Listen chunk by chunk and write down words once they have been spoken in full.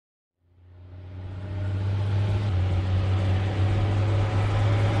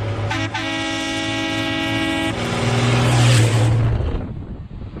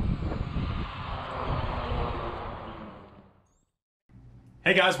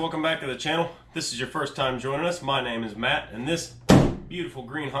Hey guys, welcome back to the channel. If this is your first time joining us, my name is Matt, and this beautiful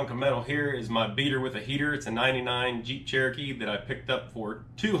green hunk of metal here is my beater with a heater. It's a 99 Jeep Cherokee that I picked up for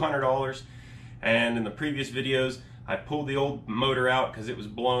 $200, and in the previous videos I pulled the old motor out because it was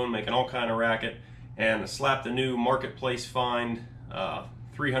blown, making all kind of racket, and slapped a new marketplace find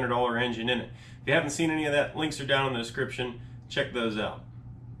 $300 engine in it. If you haven't seen any of that, links are down in the description. Check those out.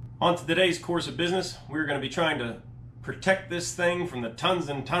 On to today's course of business. We're going to be trying to protect this thing from the tons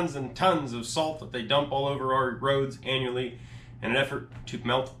and tons and tons of salt that they dump all over our roads annually in an effort to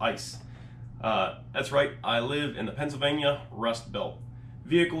melt ice. That's right, I live in the Pennsylvania Rust Belt.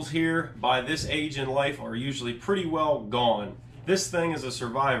 Vehicles here by this age in life are usually pretty well gone. This thing is a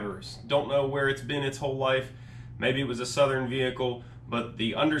survivor. Don't know where it's been its whole life. Maybe it was a southern vehicle, but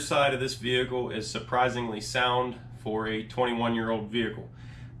the underside of this vehicle is surprisingly sound for a 21-year-old vehicle.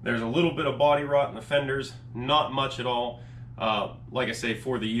 There's a little bit of body rot in the fenders, not much at all, like I say,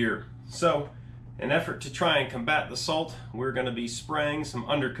 for the year. So, in an effort to try and combat the salt, we're going to be spraying some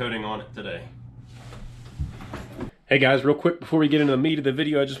undercoating on it today. Hey guys, real quick before we get into the meat of the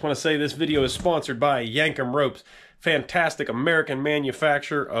video, I just want to say this video is sponsored by Yankum Ropes. Fantastic American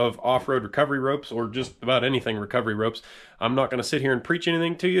manufacturer of off-road recovery ropes, or just about anything recovery ropes. I'm not going to sit here and preach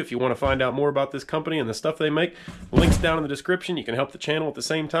anything to you. If you want to find out more about this company and the stuff they make, links down in the description. You can help the channel at the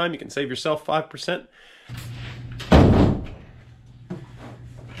same time. You can save yourself 5%.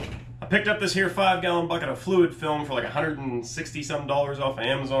 I picked up this here 5-gallon bucket of fluid film for like $160-some off of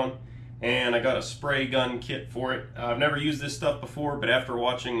Amazon, and I got a spray gun kit for it. I've never used this stuff before, but after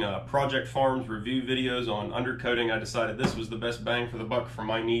watching Project Farm's review videos on undercoating, I decided this was the best bang for the buck for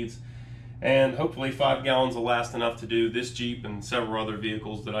my needs. And hopefully 5 gallons will last enough to do this Jeep and several other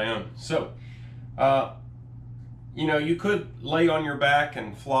vehicles that I own. So, you know, you could lay on your back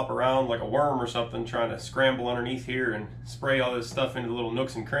and flop around like a worm or something, trying to scramble underneath here and spray all this stuff into the little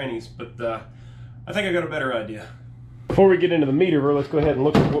nooks and crannies, but I think I got a better idea. Before we get into the meat of her, let's go ahead and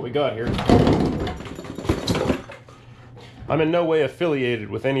look at what we got here. I'm in no way affiliated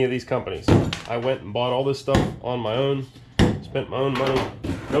with any of these companies. I went and bought all this stuff on my own, spent my own money.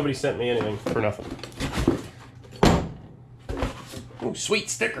 Nobody sent me anything for nothing. Ooh, sweet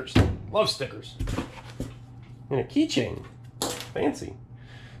stickers. Love stickers. And a keychain. Fancy.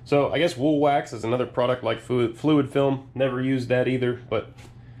 So I guess wool wax is another product like fluid film. Never used that either, but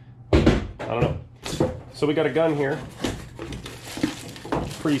I don't know. So we got a gun here.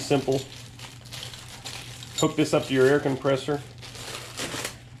 Pretty simple. Hook this up to your air compressor.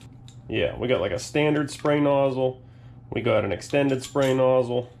 Yeah, we got like a standard spray nozzle. We got an extended spray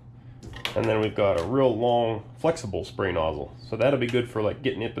nozzle. And then we've got a real long flexible spray nozzle. So that'll be good for like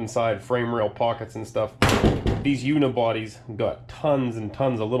getting up inside frame rail pockets and stuff. These unibodies got tons and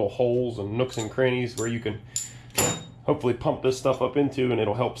tons of little holes and nooks and crannies where you can hopefully pump this stuff up into, and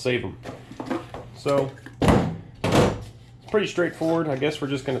it'll help save them. So pretty straightforward. I guess we're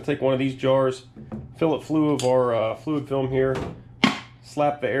just going to take one of these jars, fill it full of our fluid film here,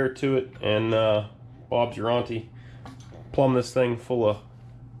 slap the air to it, and Bob's your auntie, plumb this thing full of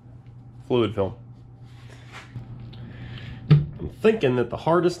fluid film. I'm thinking that the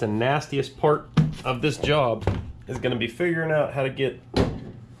hardest and nastiest part of this job is going to be figuring out how to get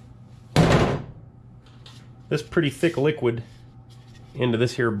this pretty thick liquid into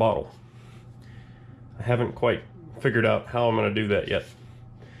this here bottle. I haven't quite figured out how I'm going to do that yet.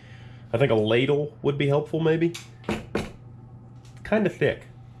 I think a ladle would be helpful, maybe. Kind of thick.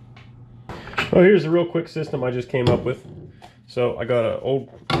 Well, here's a real quick system I just came up with. So I got an old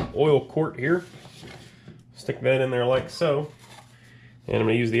oil quart here. Stick that in there like so. And I'm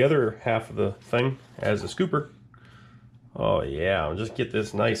going to use the other half of the thing as a scooper. Oh yeah, I'll just get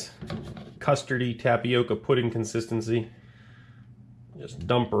this nice custardy tapioca pudding consistency. Just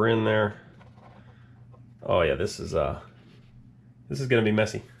dump her in there. Oh yeah, this is gonna be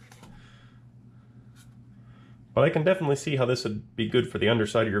messy. But I can definitely see how this would be good for the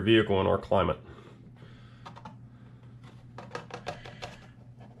underside of your vehicle in our climate.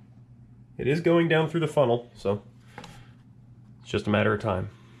 It is going down through the funnel, so it's just a matter of time.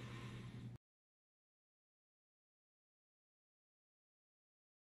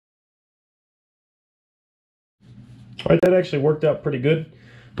 Alright, that actually worked out pretty good.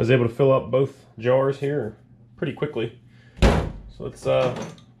 I was able to fill up both jars here pretty quickly. So let's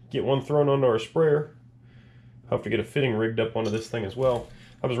get one thrown onto our sprayer. I'll have to get a fitting rigged up onto this thing as well.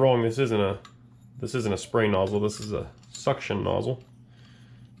 I was wrong, this isn't a spray nozzle, this is a suction nozzle.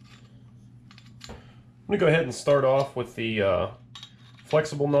 I'm going to go ahead and start off with the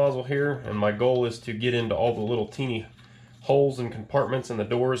flexible nozzle here, and my goal is to get into all the little teeny holes and compartments in the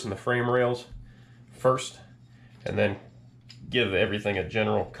doors and the frame rails first, and then give everything a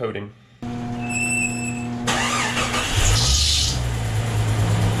general coating.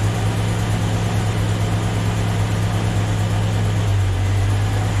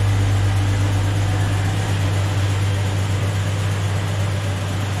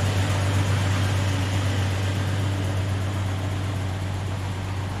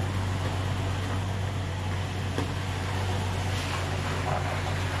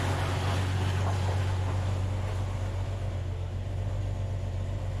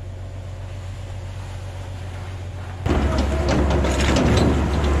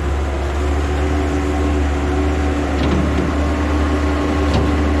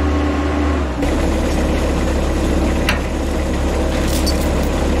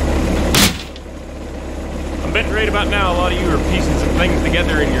 Right about now, a lot of you are piecing some things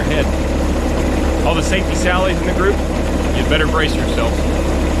together in your head. All the safety sallies in the group, you better brace yourselves.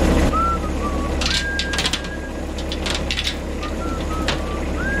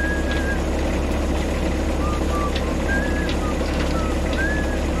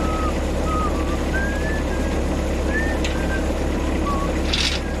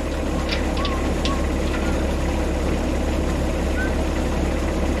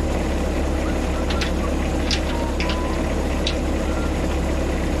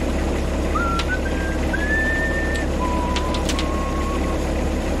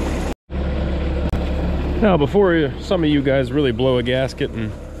 Now, before some of you guys really blow a gasket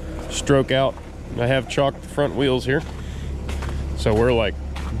and stroke out, I have chalked the front wheels here. So we're like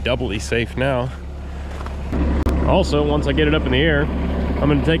doubly safe now. Also, once I get it up in the air, I'm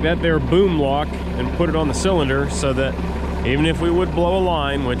gonna take that there boom lock and put it on the cylinder so that even if we would blow a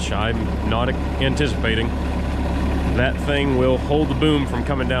line, which I'm not anticipating, that thing will hold the boom from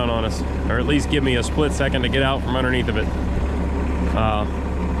coming down on us, or at least give me a split second to get out from underneath of it.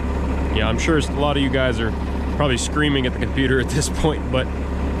 Yeah, I'm sure a lot of you guys are probably screaming at the computer at this point, but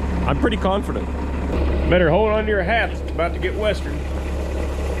I'm pretty confident. Better hold on to your hats, it's about to get western.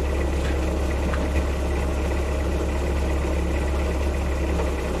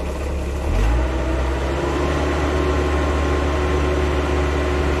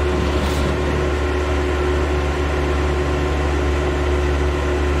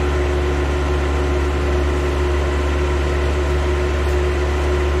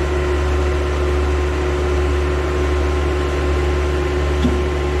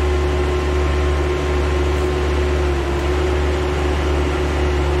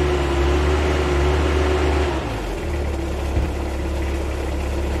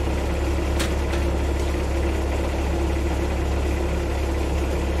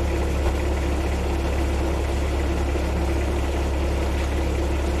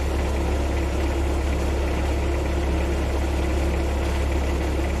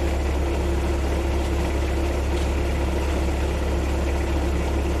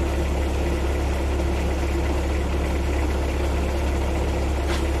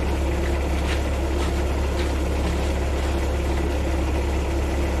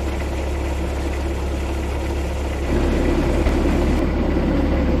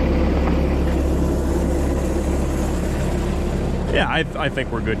 Yeah, I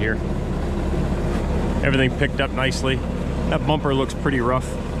think we're good here. Everything picked up nicely. That bumper looks pretty rough.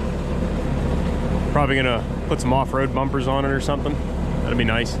 Probably gonna put some off-road bumpers on it or something. That'd be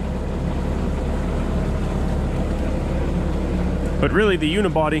nice. But really, the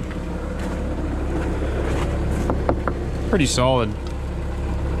unibody, pretty solid.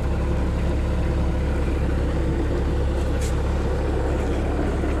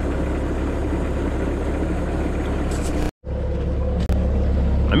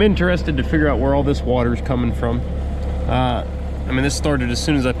 I'm interested to figure out where all this water is coming from. I mean, this started as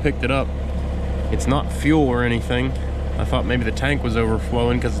soon as I picked it up. It's not fuel or anything. I thought maybe the tank was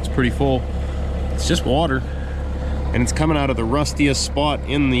overflowing because it's pretty full. It's just water, and it's coming out of the rustiest spot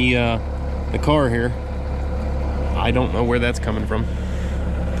in the car here. I don't know where that's coming from.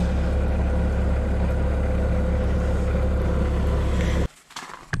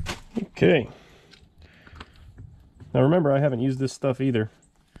 Okay. Now remember, I haven't used this stuff either.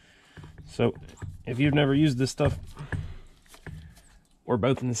 So if you've never used this stuff, we're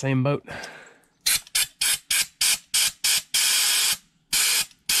both in the same boat.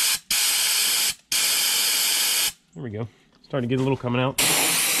 There we go. Starting to get a little coming out.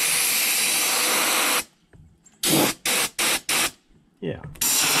 Yeah.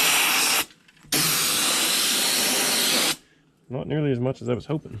 Not nearly as much as I was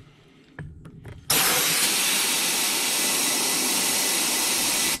hoping.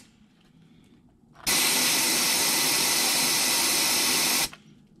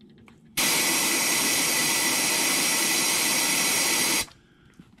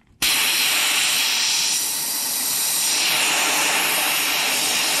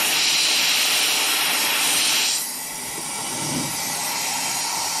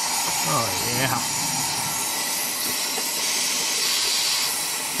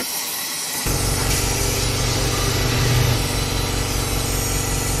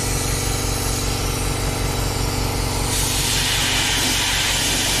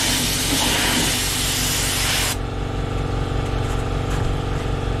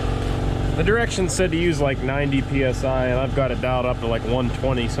 The directions said to use like 90 psi, and I've got it dialed up to like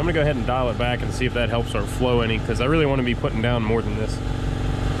 120, so I'm gonna go ahead and dial it back and see if that helps our flow any, because I really want to be putting down more than this.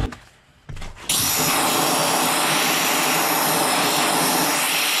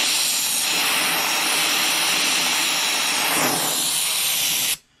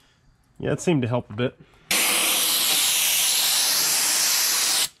 Yeah, it seemed to help a bit.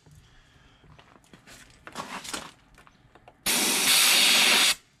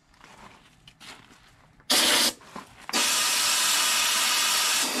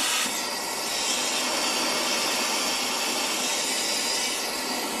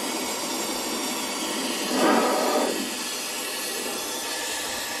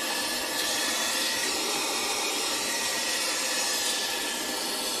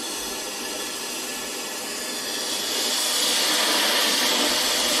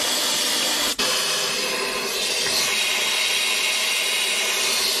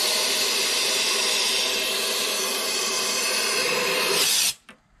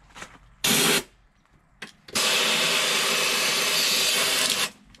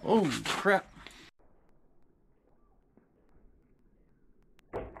 Oh, crap.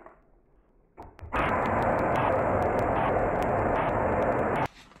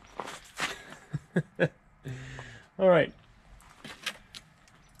 All right.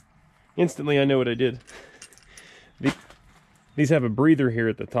 Instantly, I know what I did. These have a breather here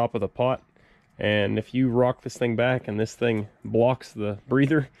at the top of the pot, and if you rock this thing back and this thing blocks the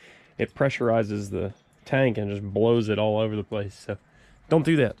breather, it pressurizes the tank and just blows it all over the place. So don't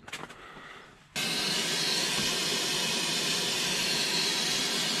do that.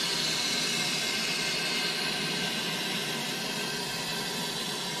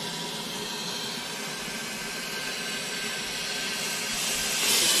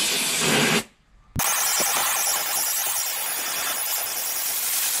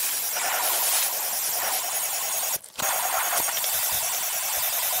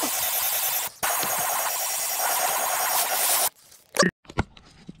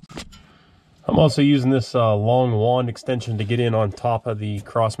 I'm also using this long wand extension to get in on top of the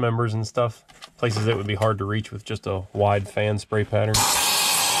cross members and stuff, places that would be hard to reach with just a wide fan spray pattern.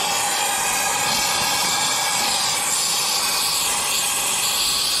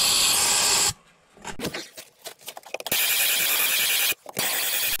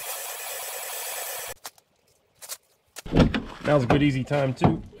 Now's a good easy time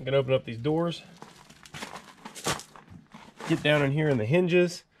too. I can open up these doors, get down in here in the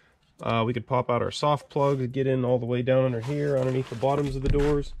hinges. We could pop out our soft plugs, get in all the way down under here, underneath the bottoms of the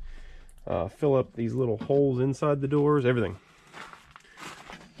doors, fill up these little holes inside the doors, everything.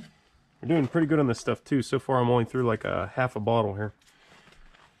 We're doing pretty good on this stuff too. So far I'm only through like a half a bottle here.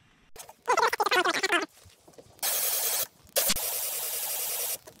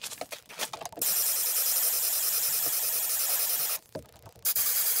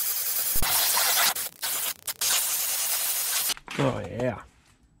 Oh yeah.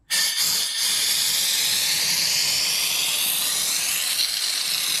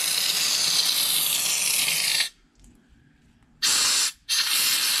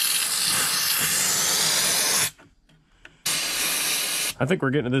 I think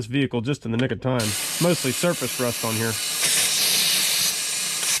we're getting to this vehicle just in the nick of time. Mostly surface rust on here.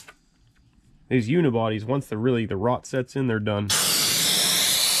 These unibodies, once the rot sets in, they're done.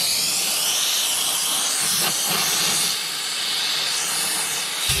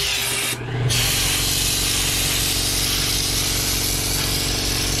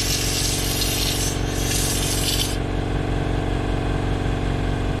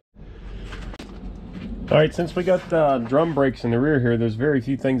 Alright, since we got drum brakes in the rear here, there's very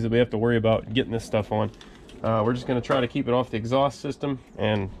few things that we have to worry about getting this stuff on. We're just going to try to keep it off the exhaust system,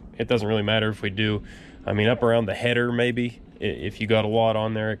 and it doesn't really matter if we do. I mean, up around the header maybe, if you got a lot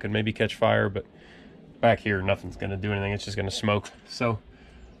on there, it could maybe catch fire, but back here nothing's going to do anything, it's just going to smoke. So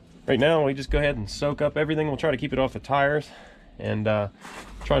right now we just go ahead and soak up everything. We'll try to keep it off the tires, and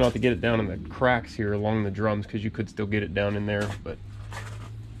try not to get it down in the cracks here along the drums, because you could still get it down in there, but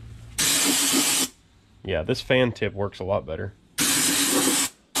yeah, this fan tip works a lot better.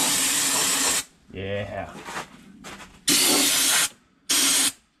 Yeah.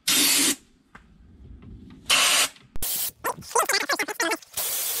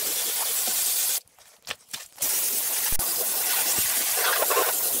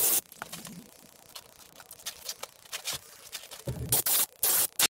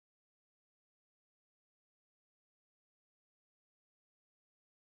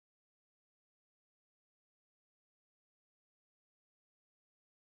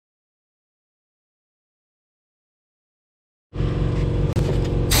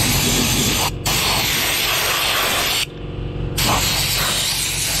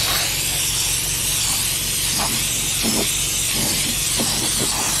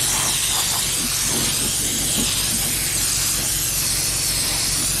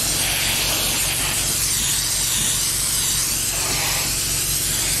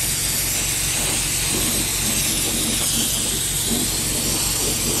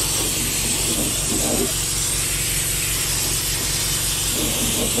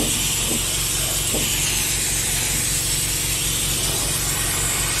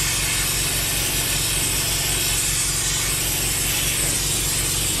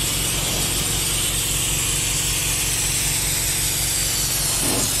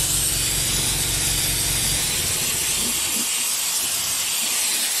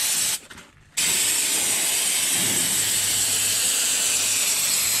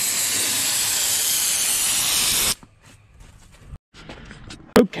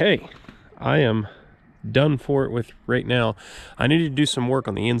 Okay, I am done for it with right now. I needed to do some work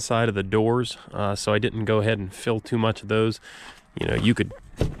on the inside of the doors, so I didn't go ahead and fill too much of those. You know, you could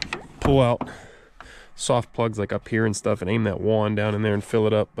pull out soft plugs like up here and stuff and aim that wand down in there and fill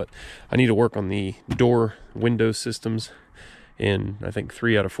it up, but I need to work on the door window systems in, I think,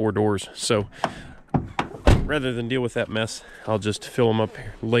 3 out of 4 doors. So rather than deal with that mess, I'll just fill them up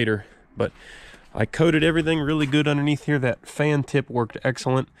later. But I coated everything really good underneath here. That fan tip worked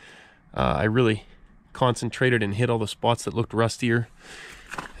excellent. I really concentrated and hit all the spots that looked rustier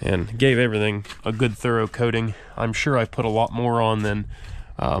and gave everything a good thorough coating. I'm sure I put a lot more on than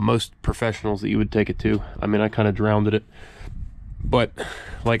most professionals that you would take it to. I mean, I kind of drowned it, but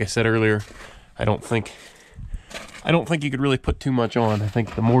like I said earlier, I don't think you could really put too much on. I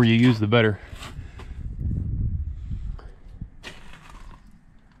think the more you use, the better.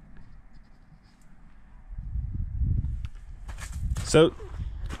 So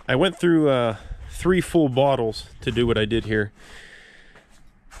I went through 3 full bottles to do what I did here,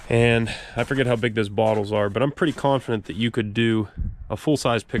 and I forget how big those bottles are, but I'm pretty confident that you could do a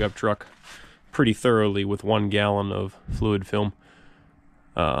full-size pickup truck pretty thoroughly with 1 gallon of fluid film.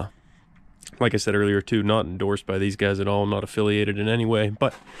 Like I said earlier too, not endorsed by these guys at all, not affiliated in any way,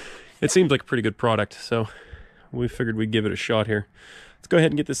 but it seems like a pretty good product, so we figured we'd give it a shot here. Let's go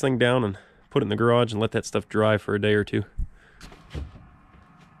ahead and get this thing down and put it in the garage and let that stuff dry for a day or two.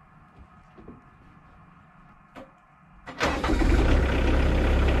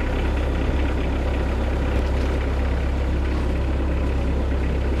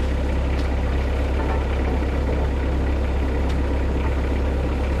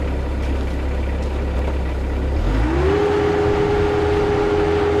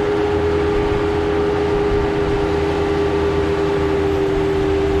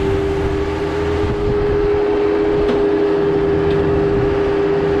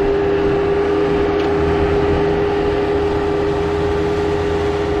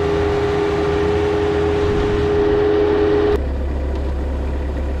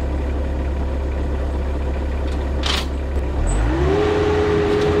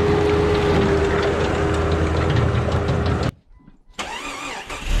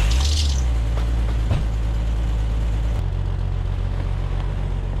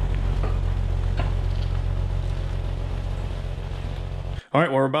 All right,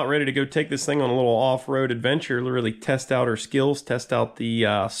 well, we're about ready to go take this thing on a little off-road adventure, really test out our skills, test out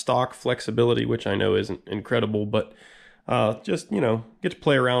the stock flexibility, which I know isn't incredible, but just, you know, get to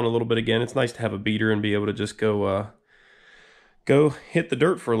play around a little bit again. It's nice to have a beater and be able to just go hit the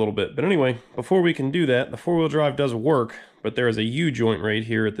dirt for a little bit. But anyway, before we can do that, the 4-wheel drive does work, but there is a U-joint right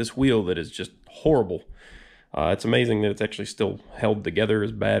here at this wheel that is just horrible. It's amazing that it's actually still held together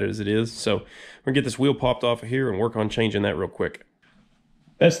as bad as it is. So we're gonna get this wheel popped off of here and work on changing that real quick.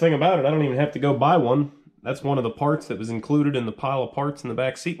 Best thing about it, I don't even have to go buy one. That's one of the parts that was included in the pile of parts in the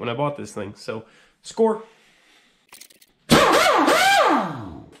back seat when I bought this thing. So, score.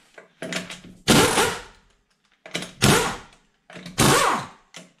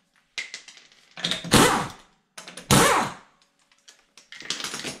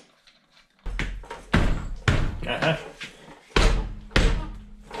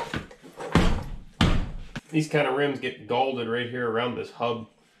 These kind of rims get galded right here around this hub.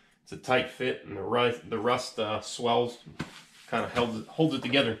 It's a tight fit, and the rust swells, kind of holds it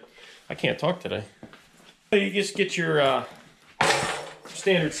together. I can't talk today. You just get your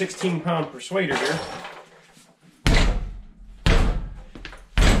standard 16-pound persuader here.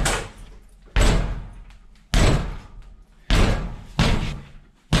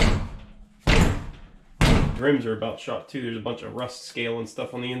 The rims are about shot too. There's a bunch of rust scale and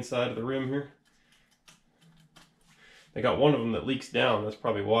stuff on the inside of the rim here. They got one of them that leaks down. That's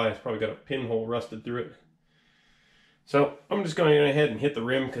probably why. It's probably got a pinhole rusted through it. So I'm just going to go ahead and hit the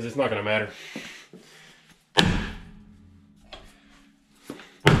rim because it's not going to matter.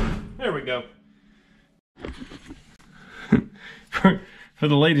 There we go. For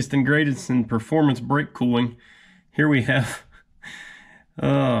the latest and greatest in performance brake cooling, here we have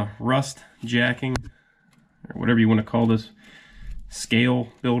rust jacking, or whatever you want to call this, scale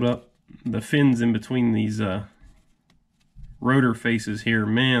buildup. The fins in between these rotor faces here,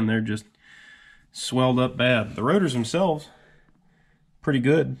 man, they're just swelled up bad. The rotors themselves, pretty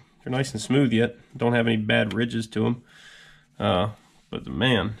good. They're nice and smooth yet. Don't have any bad ridges to them. But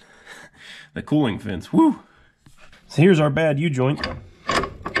man, the cooling fins, whoo! So here's our bad U-joint.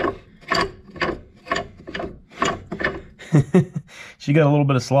 She got a little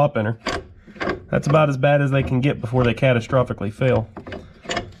bit of slop in her. That's about as bad as they can get before they catastrophically fail.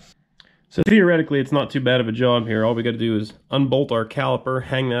 So theoretically, it's not too bad of a job here. All we got to do is unbolt our caliper,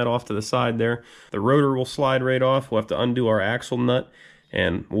 hang that off to the side there. The rotor will slide right off. We'll have to undo our axle nut,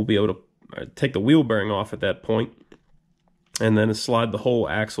 and we'll be able to take the wheel bearing off at that point, and then slide the whole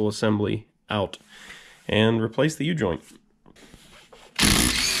axle assembly out and replace the U-joint.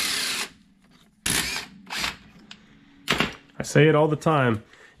 I say it all the time,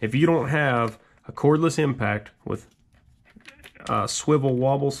 if you don't have a cordless impact with swivel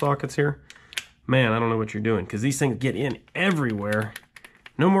wobble sockets here, man, I don't know what you're doing, because these things get in everywhere.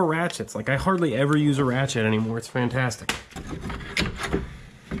 No more ratchets. Like, I hardly ever use a ratchet anymore. It's fantastic.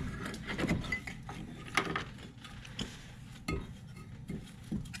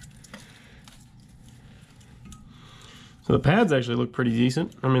 So the pads actually look pretty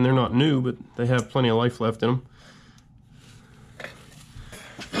decent. I mean, they're not new, but they have plenty of life left in them.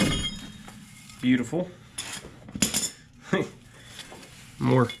 Beautiful.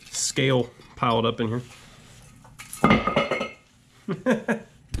 More scale piled up in here.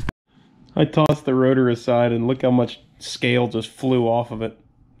 I tossed the rotor aside and look how much scale just flew off of it.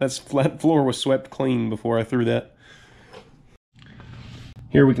 That floor was swept clean before I threw that.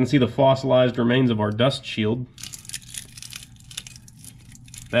 Here we can see the fossilized remains of our dust shield.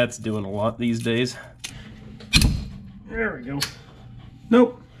 That's doing a lot these days. There we go.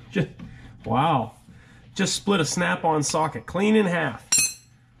 Nope. Wow. Just split a snap-on socket clean in half.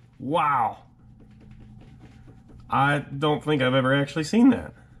 Wow. I don't think I've ever actually seen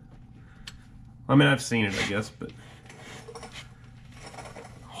that. I mean, I've seen it, I guess, but...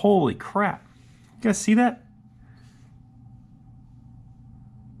 Holy crap. You guys see that?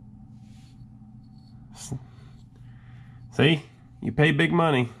 See? You pay big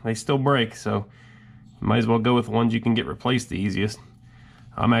money, they still break, so you might as well go with the ones you can get replaced the easiest.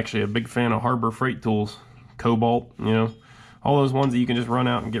 I'm actually a big fan of Harbor Freight Tools, Cobalt, you know, all those ones that you can just run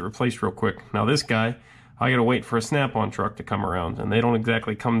out and get replaced real quick. Now this guy, I gotta wait for a snap-on truck to come around, and they don't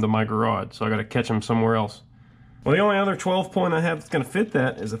exactly come to my garage, so I gotta catch them somewhere else. Well, the only other 12-point I have that's gonna fit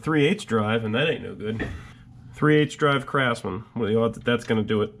that is a 3/8 drive, and that ain't no good. 3/8 drive Craftsman, what are the odds that that's gonna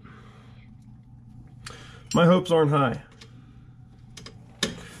do it? My hopes aren't high.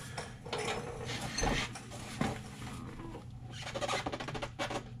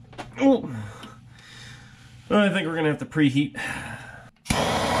 Oh, I think we're gonna have to preheat.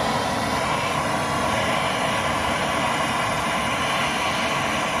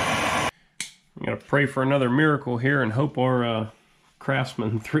 I gotta pray for another miracle here and hope our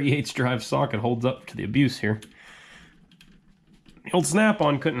Craftsman 3/8 drive socket holds up to the abuse here. The old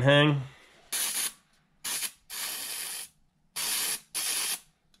snap-on couldn't hang.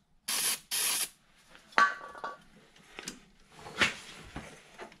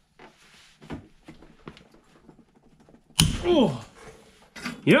 Oh,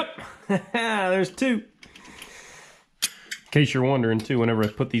 yep, there's two. In case you're wondering too, whenever I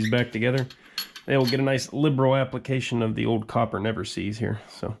put these back together, they will get a nice liberal application of the old copper never sees here.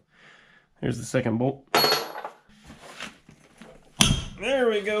 So there's the second bolt. There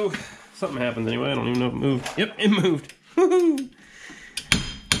we go. Something happened anyway. I don't even know if it moved. Yep, it moved. Woohoo!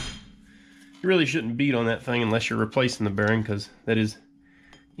 You really shouldn't beat on that thing unless you're replacing the bearing, because that is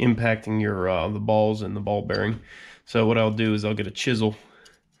impacting your the balls and the ball bearing. So what I'll do is I'll get a chisel,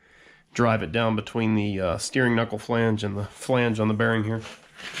 drive it down between the steering knuckle flange and the flange on the bearing here.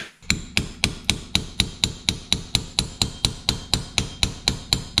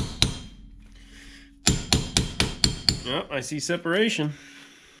 Oh, I see separation.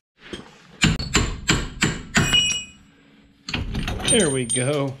 There we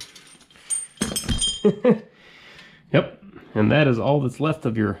go. Yep, and that is all that's left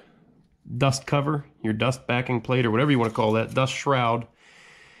of your dust cover, your dust backing plate, or whatever you want to call that, dust shroud,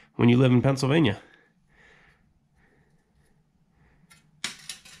 when you live in Pennsylvania.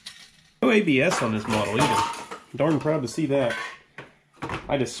 No ABS on this model either. Darn proud to see that.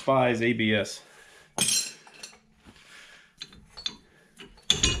 I despise ABS.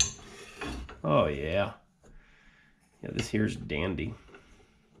 Oh yeah. Yeah, this here's dandy.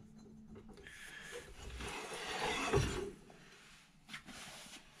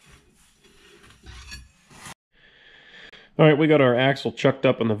 All right, we got our axle chucked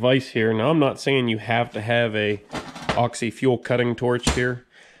up in the vise here. Now, I'm not saying you have to have a oxy fuel cutting torch here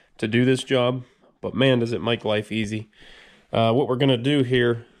to do this job, but man, does it make life easy. What we're gonna do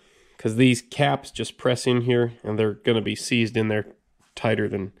here, because these caps just press in here and they're gonna be seized in there tighter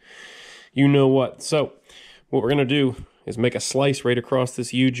than you know what. So what we're gonna do is make a slice right across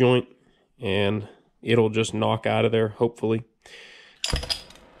this U-joint and it'll just knock out of there, hopefully.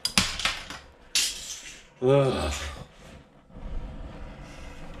 Ugh.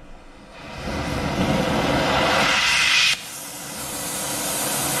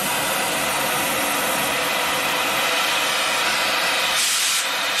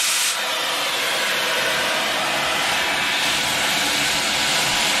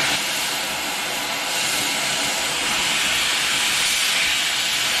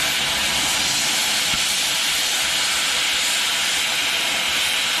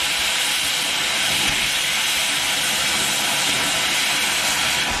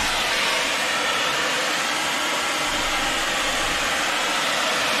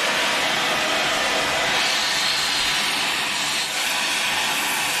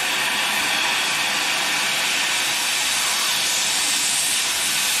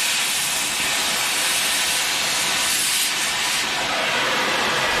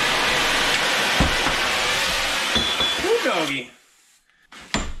 Doggy.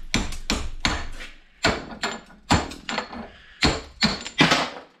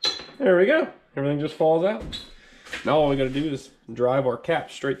 There we go. Everything just falls out. Now all we gotta do is drive our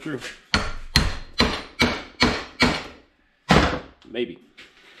cap straight through. Maybe.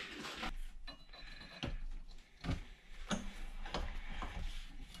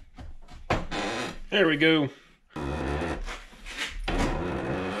 There we go.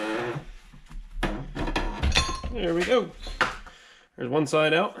 There we go. There's one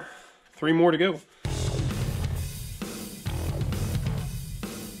side out. 3 more to go.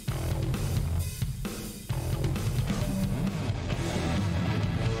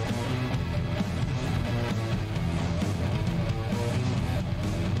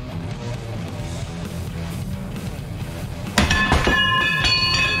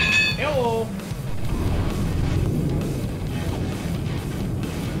 Hello.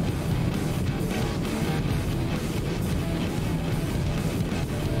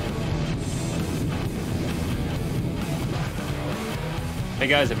 Hey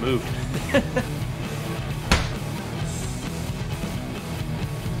guys, it moved.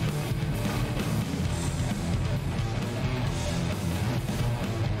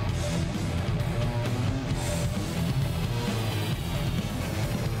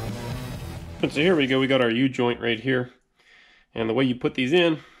 So here we go, we got our U-joint right here. And the way you put these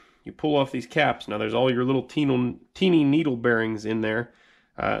in, you pull off these caps. Now there's all your little teeny needle bearings in there.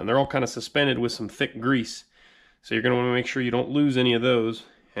 And they're all kind of suspended with some thick grease. So you're going to want to make sure you don't lose any of those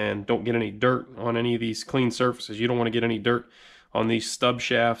and don't get any dirt on any of these clean surfaces. You don't want to get any dirt on these stub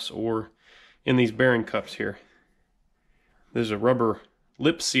shafts or in these bearing cups here. There's a rubber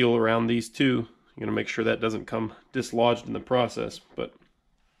lip seal around these too. You're going to make sure that doesn't come dislodged in the process. But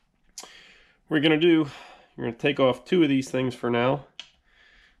what you're going to do, you're going to take off 2 of these things for now.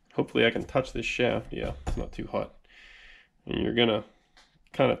 Hopefully I can touch this shaft. Yeah, it's not too hot. And you're going to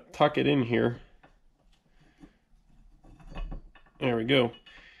kind of tuck it in here. There we go.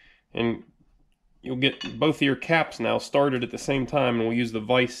 And you'll get both of your caps now started at the same time, and we'll use the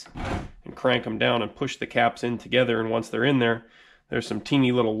vise and crank them down and push the caps in together. And once they're in there, there's some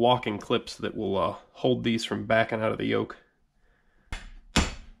teeny little locking clips that will hold these from backing out of the yoke.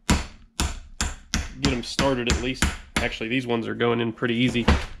 Get them started at least. Actually, these ones are going in pretty easy.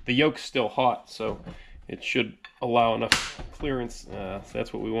 The yoke's still hot, so it should allow enough clearance. So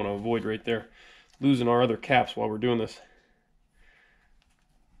that's what we want to avoid right there. Losing our other caps while we're doing this.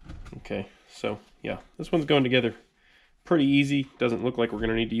 Okay, so yeah, this one's going together pretty easy. Doesn't look like we're going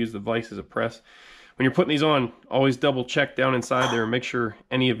to need to use the vise as a press. When you're putting these on, always double check down inside there and make sure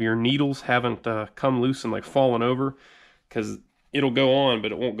any of your needles haven't come loose and like fallen over, because it'll go on,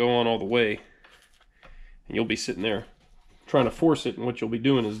 but it won't go on all the way. And you'll be sitting there trying to force it, and what you'll be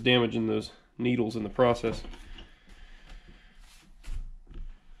doing is damaging those needles in the process.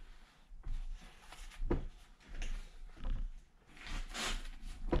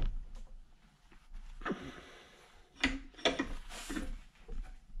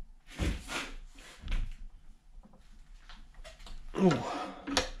 Ooh.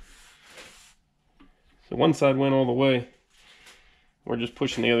 So one side went all the way. We're just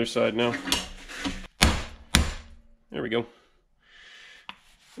pushing the other side now. There we go.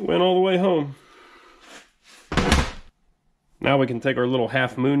 Went all the way home. Now we can take our little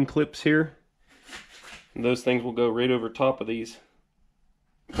half moon clips here, and those things will go right over top of these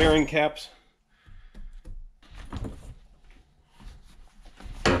bearing caps.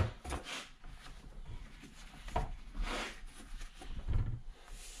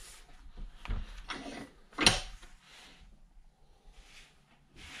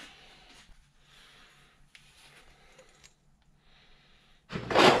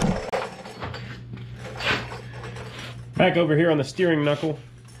 Back over here on the steering knuckle,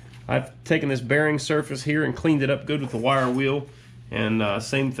 I've taken this bearing surface here and cleaned it up good with the wire wheel, and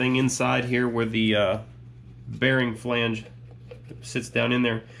same thing inside here where the bearing flange sits down in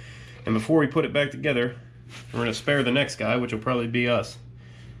there. And before we put it back together, we're going to spare the next guy, which will probably be us.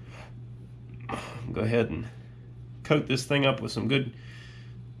 Go ahead and coat this thing up with some good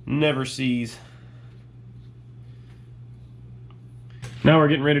Never Sees. Now we're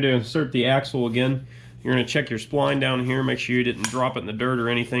getting ready to insert the axle again. You're going to check your spline down here, make sure you didn't drop it in the dirt or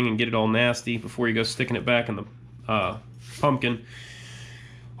anything and get it all nasty before you go sticking it back in the pumpkin.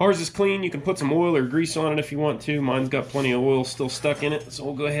 Ours is clean. You can put some oil or grease on it if you want to. Mine's got plenty of oil still stuck in it, so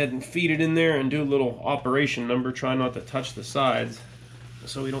we'll go ahead and feed it in there and do a little operation number. Try not to touch the sides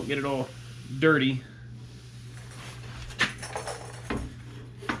so we don't get it all dirty.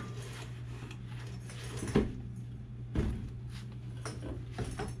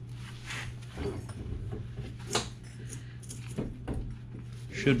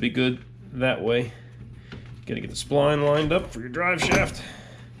 Should be good that way. Gotta get the spline lined up for your drive shaft,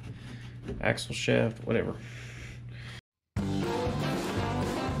 axle shaft, whatever.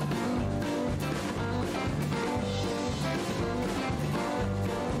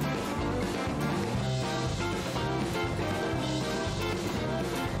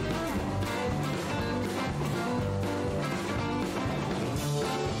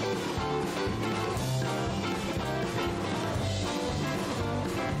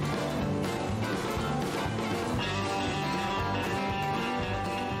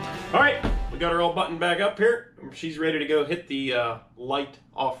 Alright, we got her all buttoned back up here. She's ready to go hit the light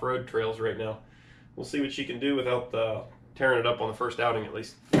off-road trails right now. We'll see what she can do without tearing it up on the first outing at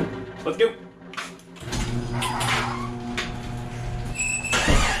least. Let's go!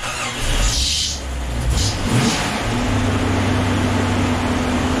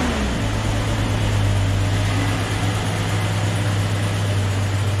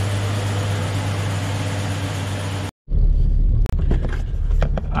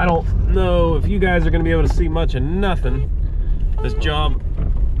 I don't know if you guys are going to be able to see much of nothing. This job,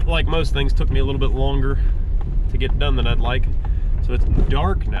 like most things, took me a little bit longer to get done than I'd like. So it's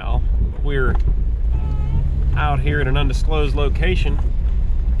dark now. We're out here at an undisclosed location.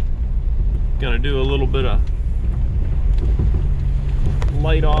 Gonna do a little bit of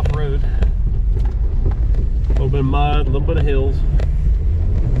light off-road. A little bit of mud, a little bit of hills.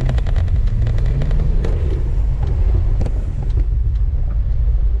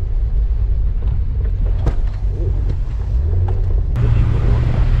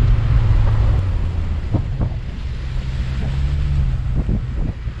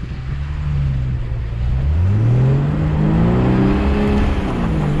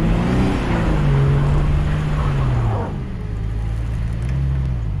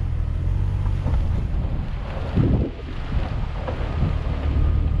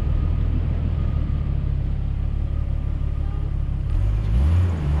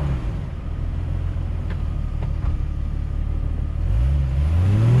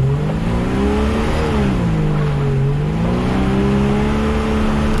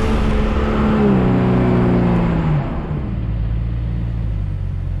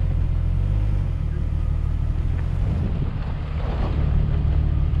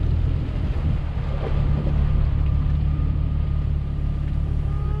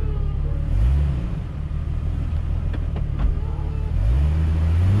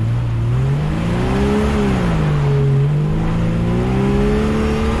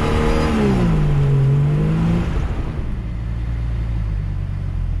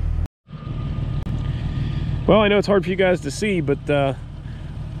 Well, I know it's hard for you guys to see, but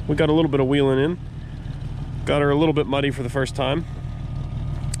we got a little bit of wheeling in. Got her a little bit muddy for the first time.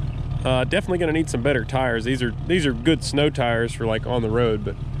 Definitely gonna need some better tires. These are good snow tires for like on the road,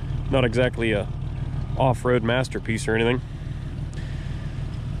 but not exactly a off-road masterpiece or anything.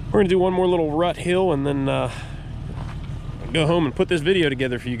 We're gonna do one more little rut hill and then go home and put this video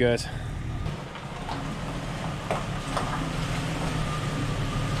together for you guys.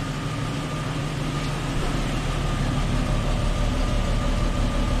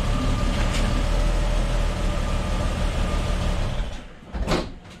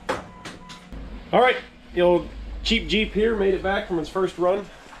 All right, the old cheap Jeep here made it back from its first run.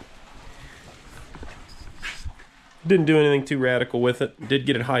 Didn't do anything too radical with it. Did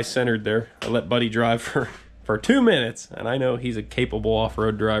get it high centered there. I let Buddy drive for 2 minutes, and I know he's a capable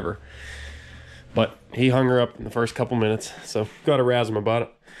off-road driver. But he hung her up in the first couple minutes, so got to razz him about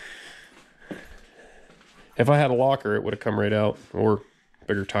it. If I had a locker, it would have come right out, or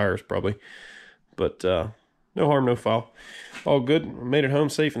bigger tires probably. But no harm, no foul. All good. Made it home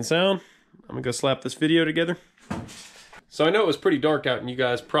safe and sound. I'm gonna go slap this video together. So I know it was pretty dark out and you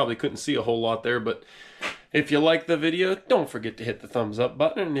guys probably couldn't see a whole lot there, but if you like the video, don't forget to hit the thumbs up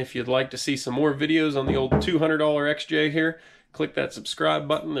button. And if you'd like to see some more videos on the old $200 XJ here, click that subscribe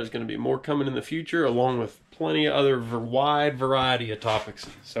button. There's going to be more coming in the future, along with plenty of other wide variety of topics.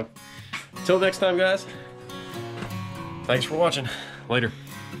 So until next time, guys, thanks for watching. Later.